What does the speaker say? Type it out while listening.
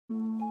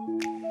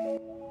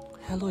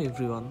Hello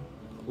everyone,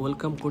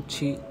 welcome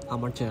করছি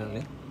আমার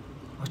চ্যানেলে।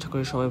 আশা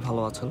করি সবাই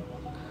ভালো আছেন।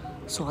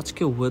 সো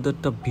আজকে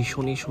ওয়েদারটা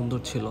ভীষণই সুন্দর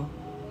ছিল।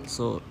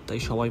 সো তাই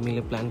সবাই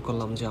মিলে প্ল্যান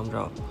করলাম যে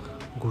আমরা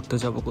ঘুরতে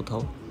যাব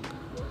কোথাও।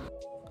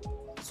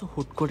 সো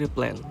হুট করে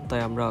প্ল্যান,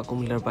 তাই আমরা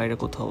কুমিল্লার বাইরে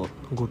কোথাও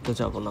ঘুরতে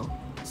যাব না।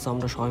 সো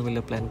আমরা সবাই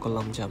মিলে প্ল্যান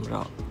করলাম যে আমরা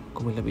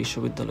কুমিল্লা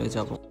বিশ্ববিদ্যালয়ে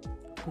যাব।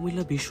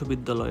 কুমিল্লা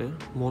বিশ্ববিদ্যালয়ের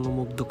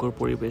মনোমুগ্ধকর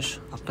পরিবেশ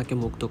আপনাকে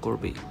মুগ্ধ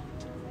করবেই।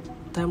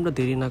 তাই আমরা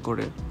দেরি না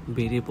করে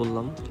বেরিয়ে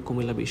পড়লাম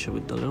কুমিল্লা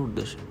বিশ্ববিদ্যালয়ের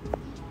উদ্দেশ্যে।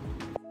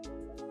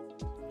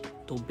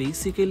 তো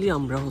বেসিক্যালি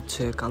আমরা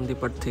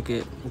কান্দিপাড় থেকে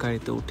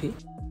গাড়িতে উঠি।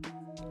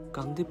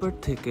 কান্দিপাড়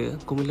থেকে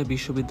কুমিল্লা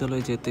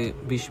বিশ্ববিদ্যালয়ে যেতে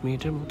 20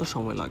 মিনিটের মতো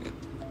সময় লাগে।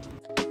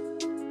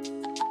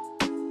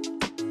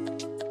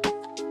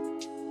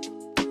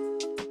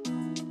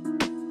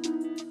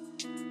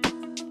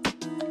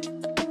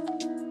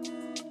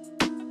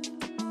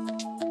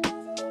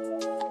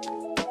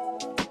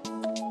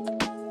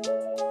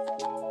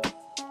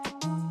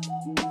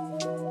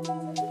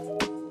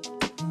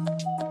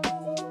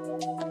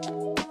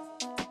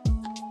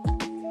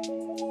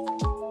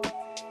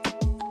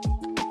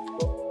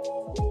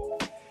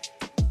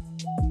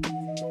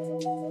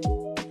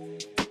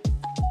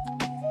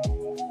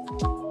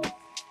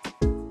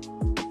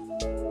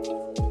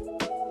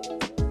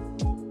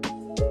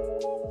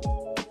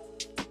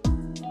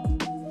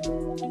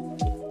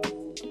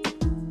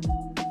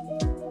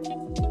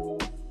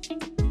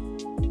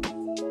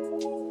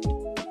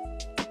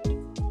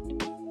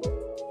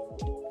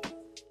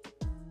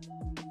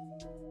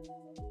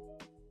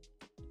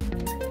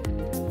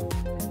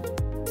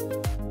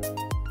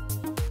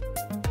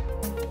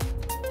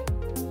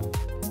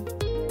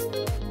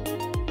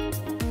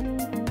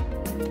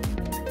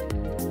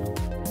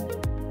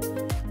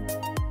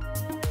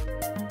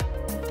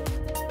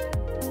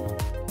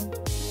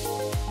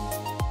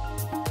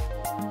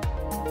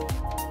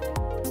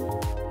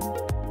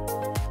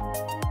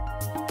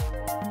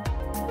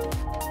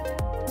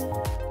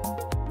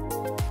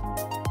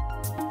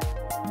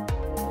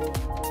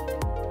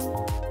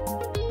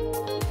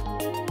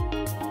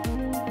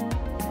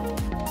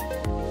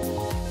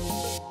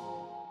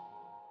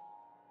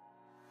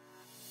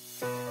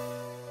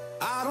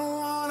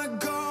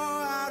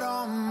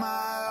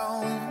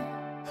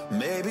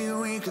 Maybe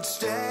we could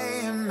stay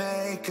and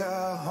make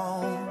a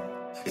home.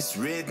 It's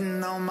written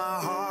on my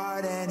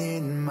heart and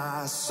in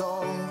my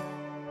soul.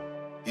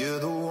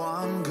 You're the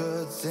one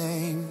good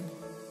thing.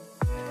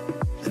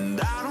 And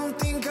I don't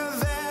think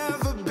I've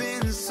ever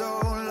been so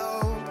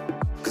low,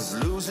 'cause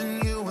losing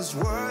you was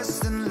worse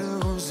than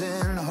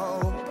losing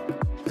hope.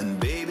 And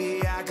baby,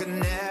 I could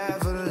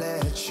never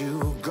let you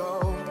go.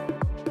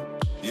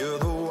 You're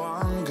the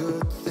one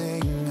good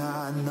thing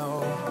I know.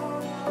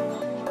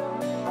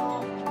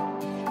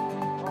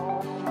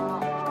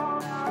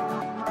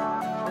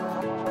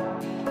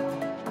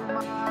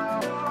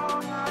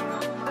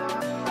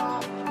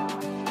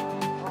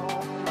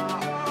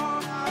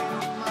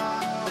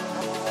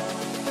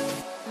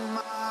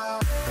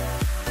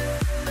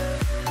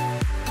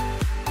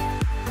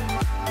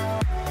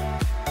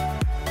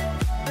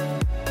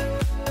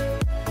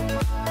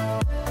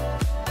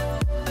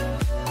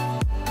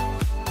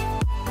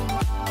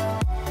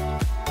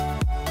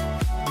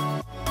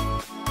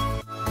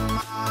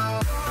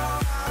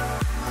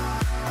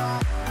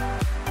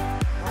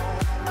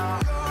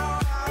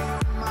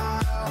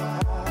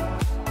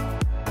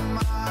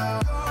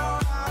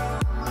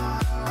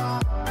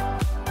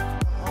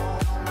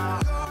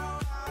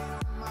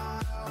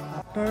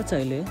 আপনারা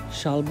চাইলে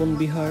শালবন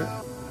বিহার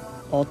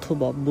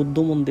অথবা বুদ্ধ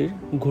মন্দির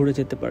ঘুরে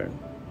যেতে পারেন।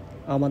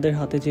 আমাদের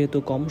হাতে যেহেতু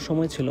কম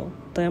সময় ছিল,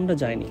 তাই আমরা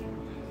যাইনি।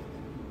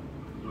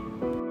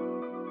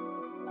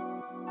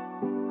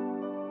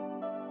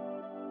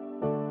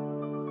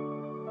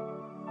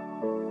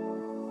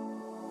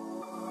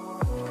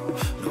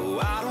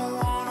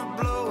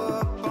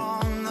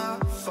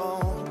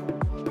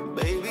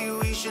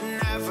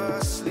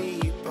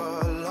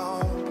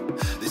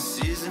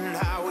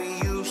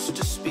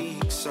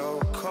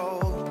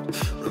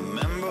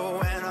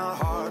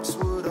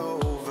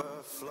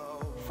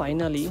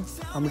 ফাইনালি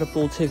আমরা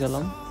পৌঁছে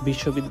গেলাম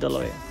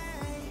বিশ্ববিদ্যালয়ে।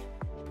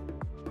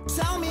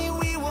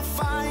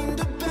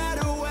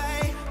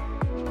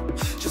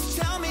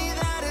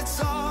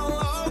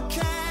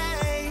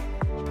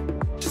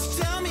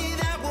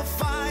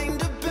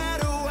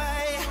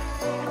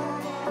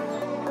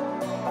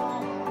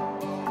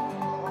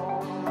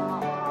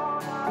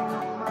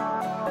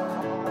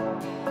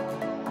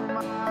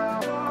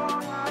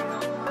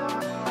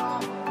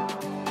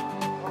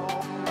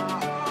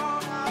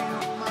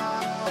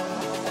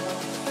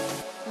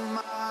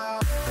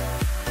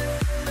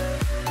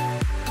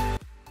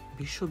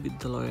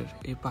 বিশ্ববিদ্যালয়ের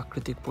এই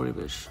প্রাকৃতিক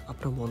পরিবেশ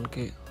আপনার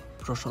মনকে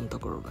প্রশান্ত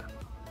করবে।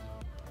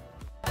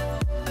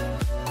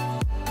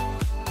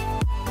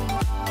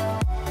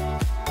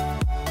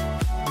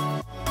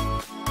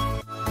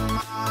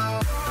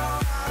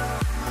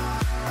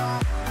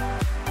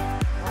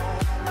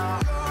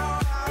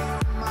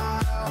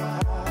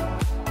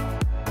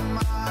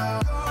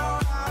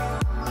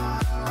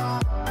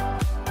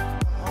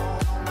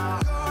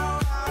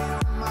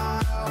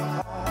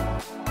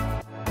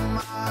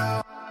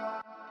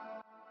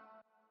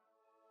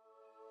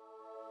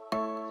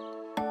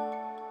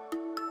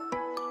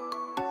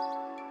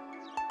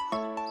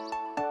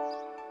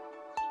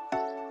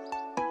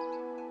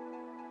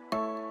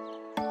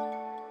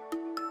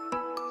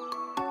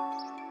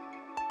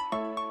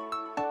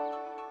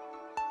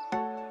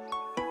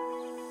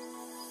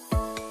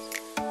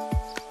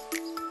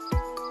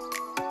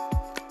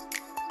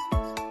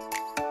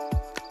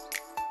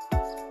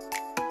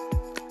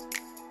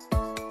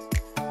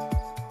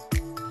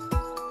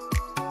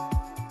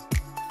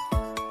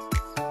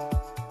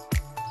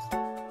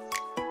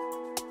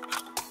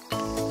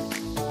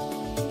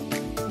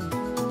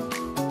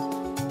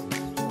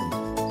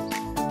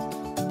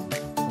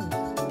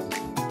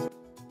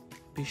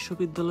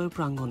 বিশ্ববিদ্যালয়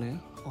প্রাঙ্গণে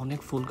অনেক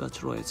ফুল গাছ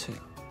রয়েছে,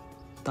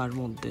 তার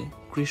মধ্যে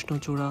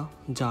কৃষ্ণচূড়া,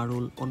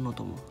 জারুল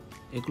অন্যতম।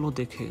 এগুলো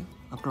দেখে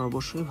আপনার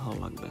অবশ্যই ভালো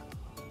লাগবে।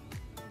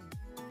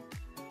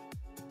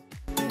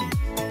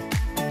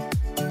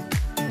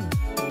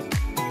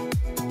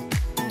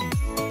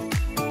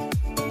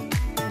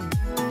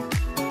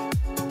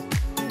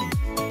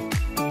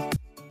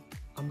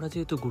 আমরা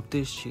যেহেতু ঘুরতে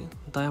এসেছি,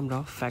 তাই আমরা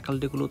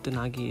ফ্যাকাল্টিগুলোতে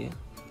না গিয়ে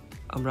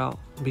আমরা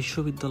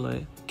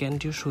বিশ্ববিদ্যালয়ে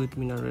কেন্দ্রীয় শহীদ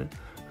মিনারের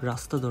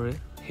রাস্তা ধরে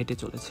হেঁটে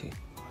চলেছি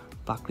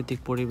প্রাকৃতিক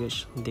পরিবেশ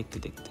দেখতে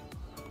দেখতে।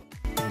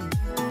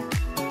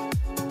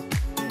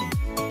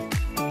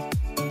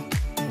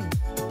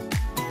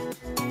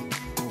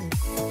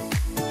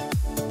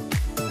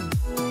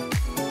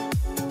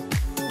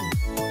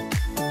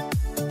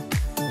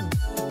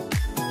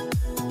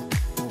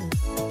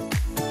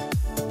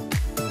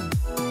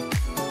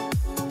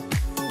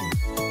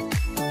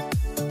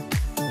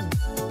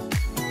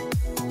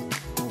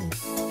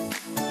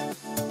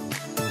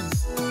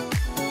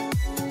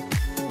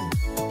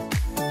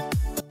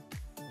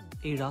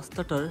 এই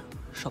রাস্তাটার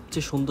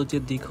সবচেয়ে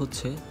সৌন্দর্যের দিক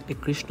হচ্ছে এই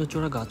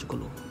কৃষ্ণচূড়া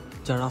গাছগুলো,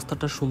 যা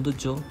রাস্তাটার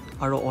সৌন্দর্য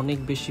আরও অনেক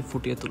বেশি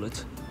ফুটিয়ে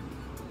তুলেছে।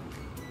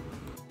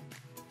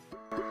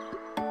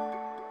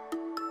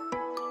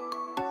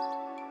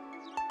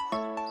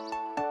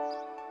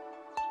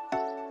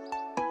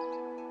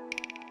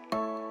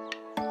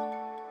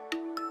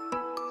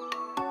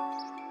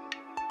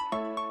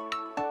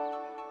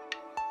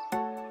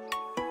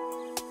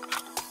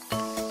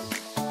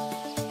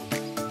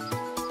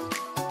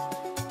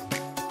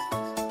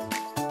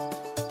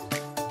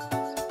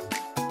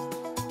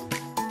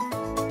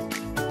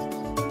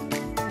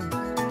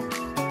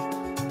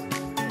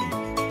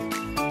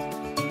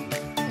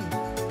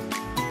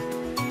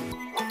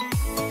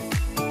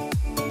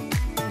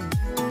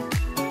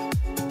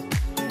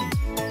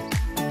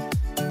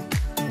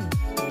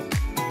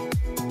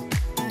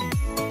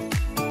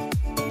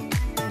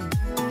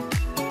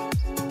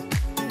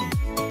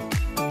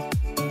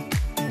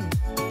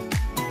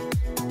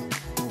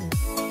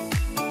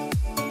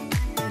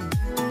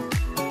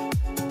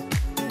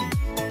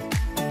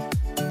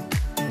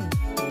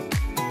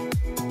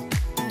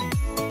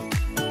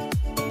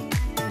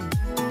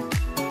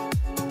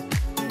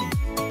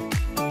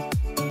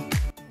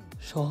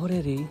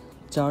 শহরের এই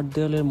চার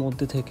দেওয়ালের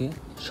মধ্যে থেকে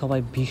সবাই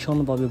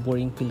ভীষণভাবে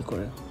বোরিং ফিল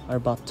করে, আর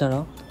বাচ্চারা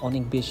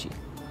অনেক বেশি।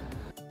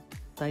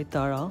 তাই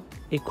তারা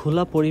এই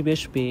খোলা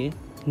পরিবেশ পেয়ে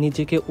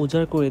নিজেকে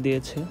উজাড় করে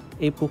দিয়েছে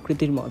এই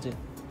প্রকৃতির মাঝে।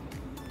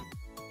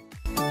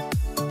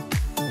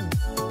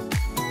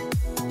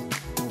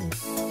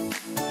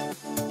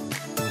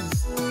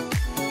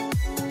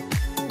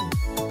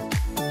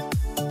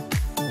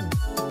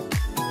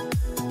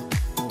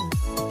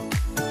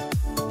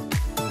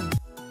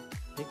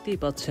 দেখতেই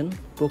পাচ্ছেন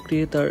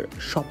প্রকৃতি তার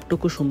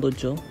সবটুকু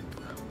সৌন্দর্য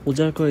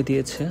উজাড় করে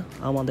দিয়েছে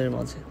আমাদের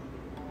মাঝে।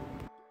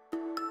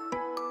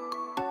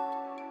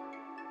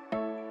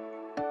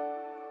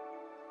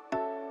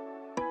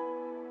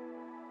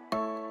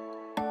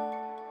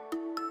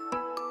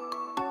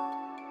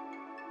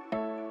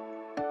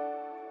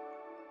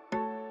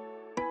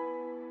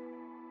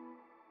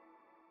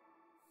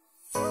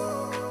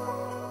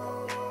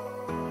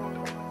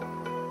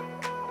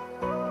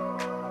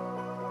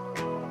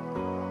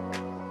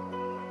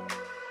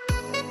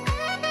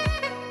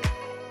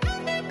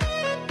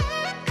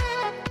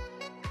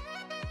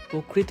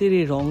 প্রকৃতির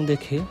এই রং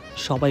দেখে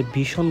সবাই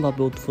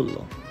ভীষণভাবে উৎফুল্ল,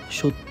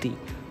 সত্যি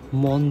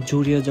মন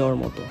জুড়িয়ে যাওয়ার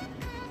মতো।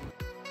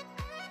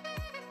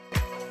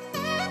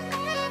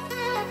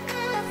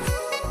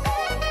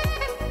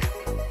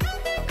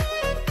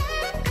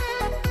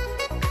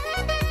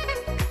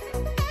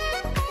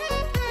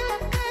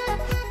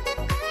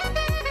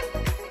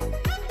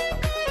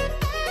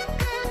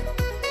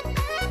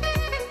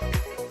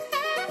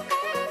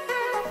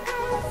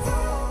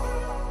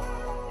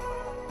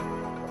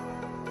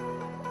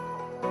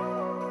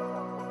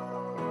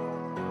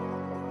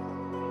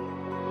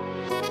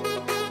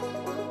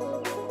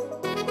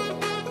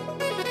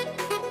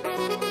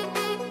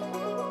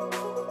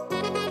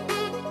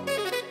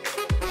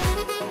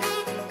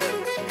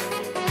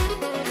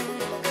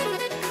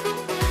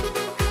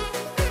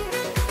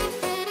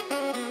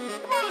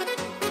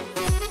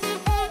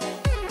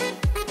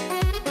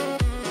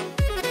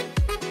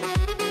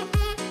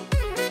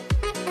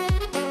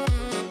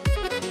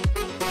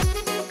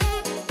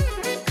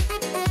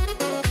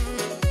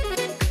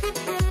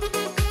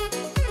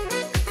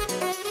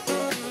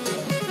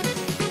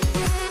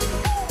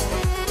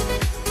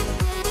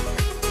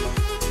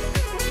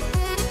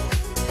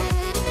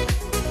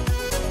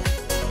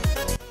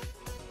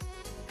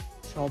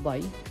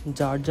 সবাই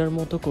যার যার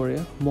মতো করে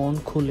মন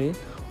খুলে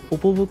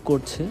উপভোগ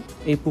করছে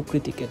এই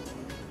প্রকৃতিকে।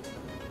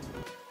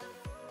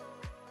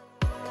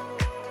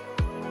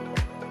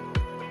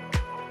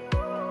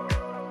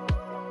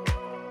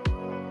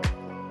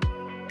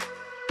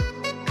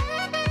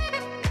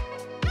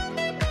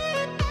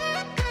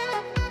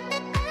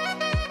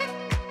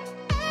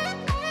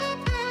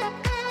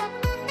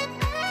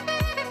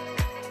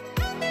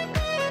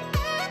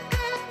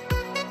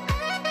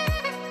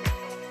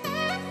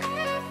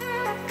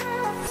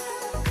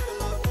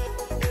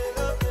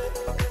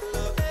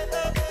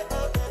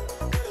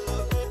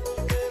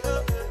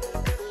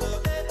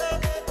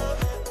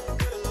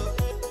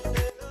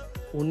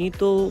 উনি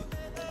তো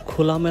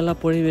খোলামেলা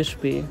পরিবেশ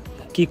পেয়ে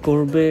কী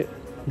করবে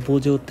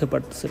বুঝে উঠতে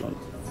পারতেছিল না,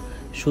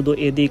 শুধু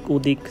এদিক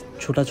ওদিক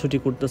ছোটাছুটি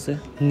করতেছে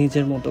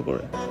নিজের মতো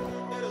করে।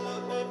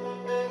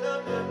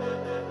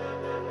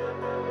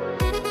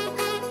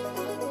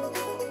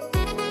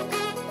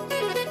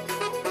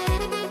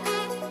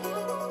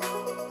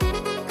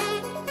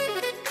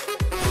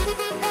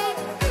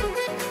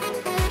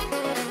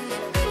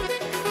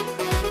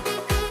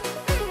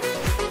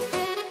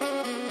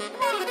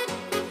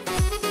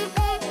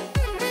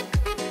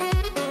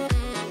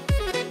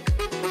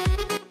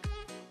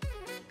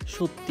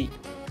 সত্যি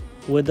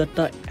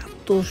ওয়েদারটা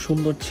এত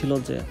সুন্দর ছিল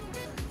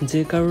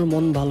যে কারোর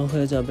মন ভালো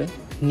হয়ে যাবে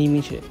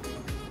নিমিষে।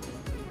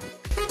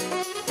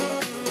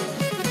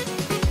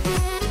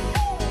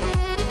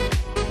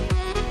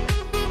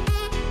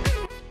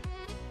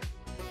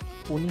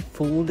 উনি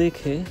ফুল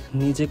দেখে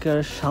নিজেকে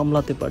আর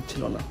সামলাতে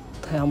পারছিল না,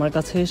 তাই আমার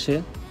কাছে এসে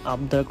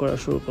আবদার করা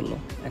শুরু করলো,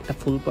 একটা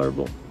ফুল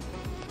পারবো।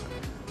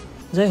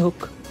 যাই হোক,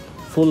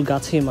 ফুল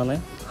গাছেই মানে,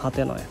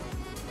 হাতে নয়।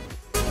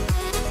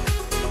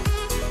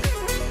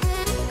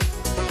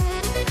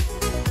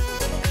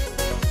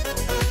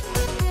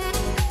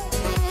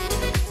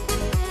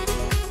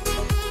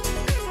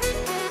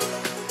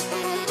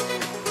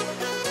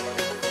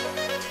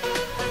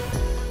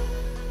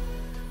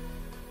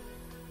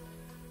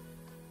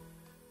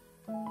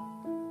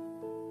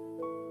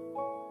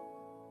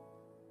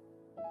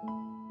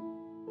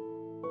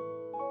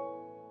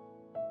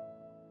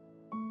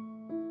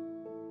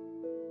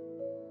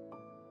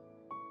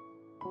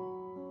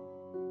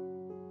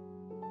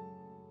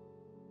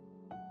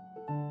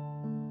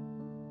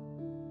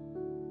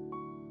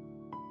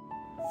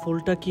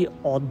 ফুলটা কি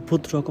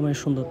অদ্ভুত রকমের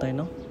সুন্দর, তাই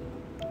না?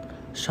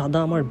 সাদা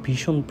আমার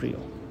ভীষণ প্রিয়,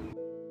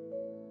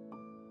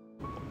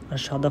 আর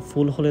সাদা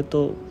ফুল হলে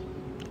তো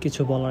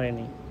কিছু বলার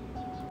নেই।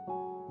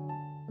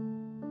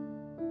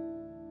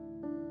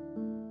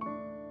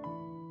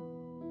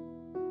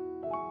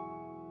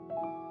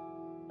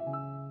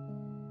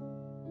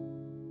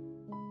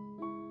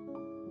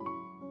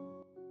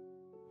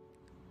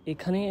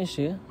 এখানে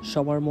এসে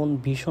সবার মন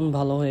ভীষণ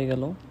ভালো হয়ে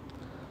গেল।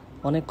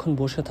 অনেকক্ষণ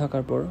বসে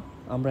থাকার পর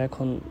আমরা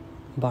এখন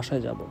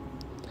বাসায় যাব।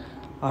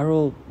 আরও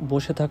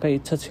বসে থাকার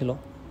ইচ্ছা ছিল,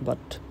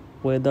 বাট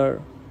ওয়েদার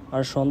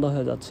আর সন্ধ্যা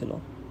হয়ে যাচ্ছিল,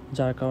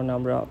 যার কারণে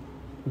আমরা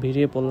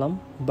বেরিয়ে পড়লাম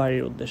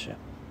বাড়ির উদ্দেশ্যে।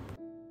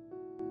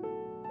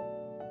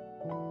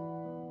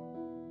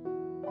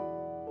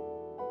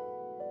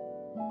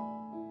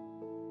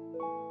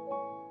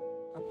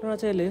 আপনারা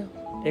চাইলে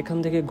এখান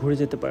থেকে ঘুরে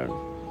যেতে পারেন।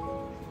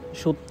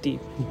 সত্যি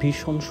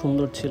ভীষণ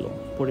সুন্দর ছিল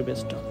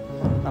পরিবেশটা,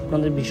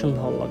 আপনাদের ভীষণ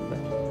ভালো লাগবে।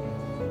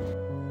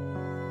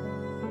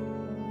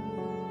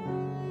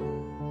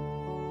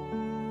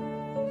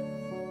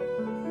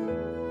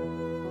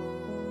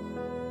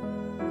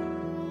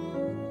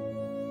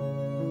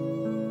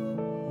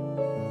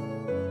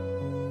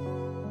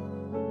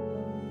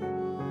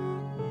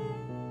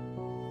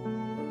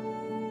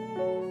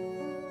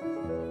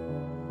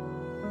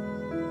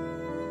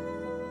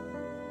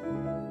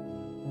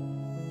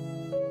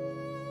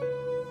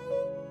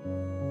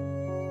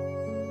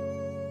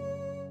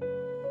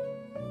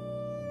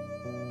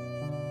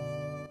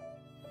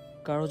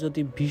 কারো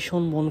যদি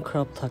ভীষণ মন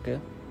খারাপ থাকে,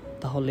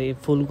 তাহলে এই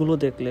ফুলগুলো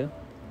দেখলে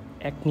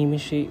এক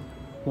নিমেষেই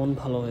মন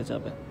ভালো হয়ে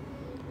যাবে।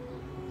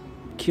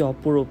 কি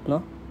অপরূপ না?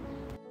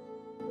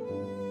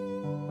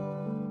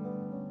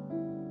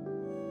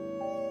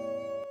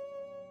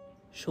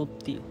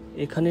 সত্যি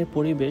এখানের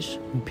পরিবেশ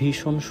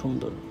ভীষণ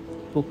সুন্দর।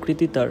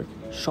 প্রকৃতি তার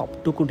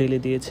সবটুকু ঢেলে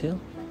দিয়েছে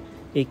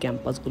এই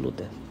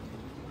ক্যাম্পাসগুলোতে।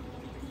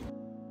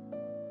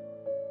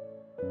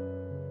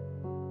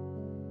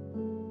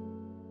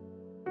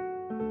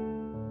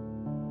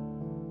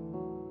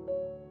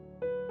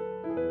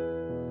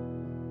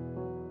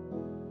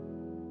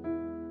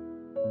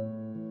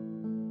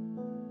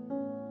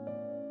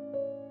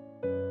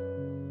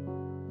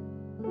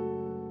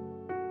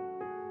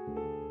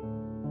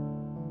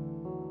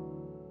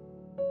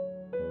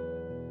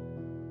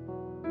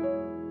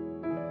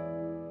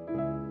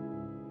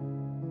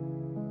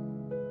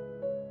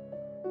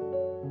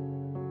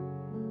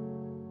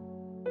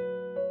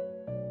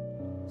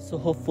 সো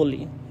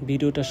হোপফুলি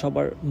ভিডিওটা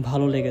সবার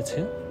ভালো লেগেছে।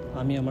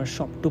 আমি আমার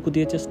সবটুকু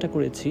দিয়ে চেষ্টা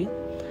করেছি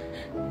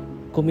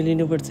কুমিল্লা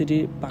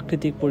ইউনিভার্সিটির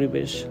প্রাকৃতিক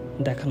পরিবেশ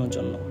দেখানোর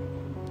জন্য।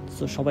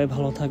 সো সবাই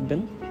ভালো থাকবেন,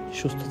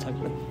 সুস্থ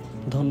থাকবেন।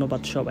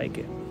 ধন্যবাদ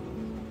সবাইকে।